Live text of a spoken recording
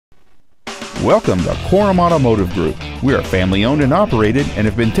Welcome to Korum Automotive Group. We are family owned and operated and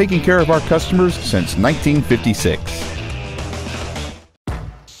have been taking care of our customers since 1956.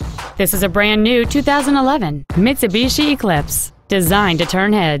 This is a brand new 2011 Mitsubishi Eclipse, designed to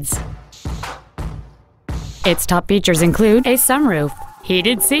turn heads. Its top features include a sunroof,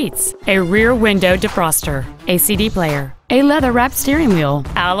 heated seats, a rear window defroster, a CD player, a leather-wrapped steering wheel,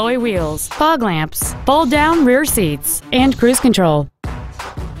 alloy wheels, fog lamps, fold-down rear seats, and cruise control.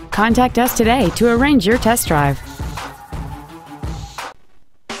 Contact us today to arrange your test drive.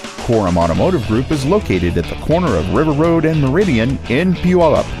 Korum Automotive Group is located at the corner of River Road and Meridian in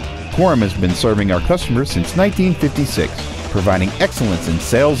Puyallup. Korum has been serving our customers since 1956, providing excellence in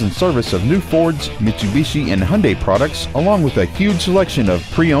sales and service of new Fords, Mitsubishi, and Hyundai products, along with a huge selection of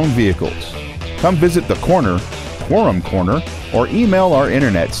pre-owned vehicles. Come visit the corner, Korum Corner, or email our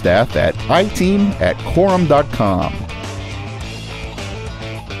internet staff at iteam@korum.com.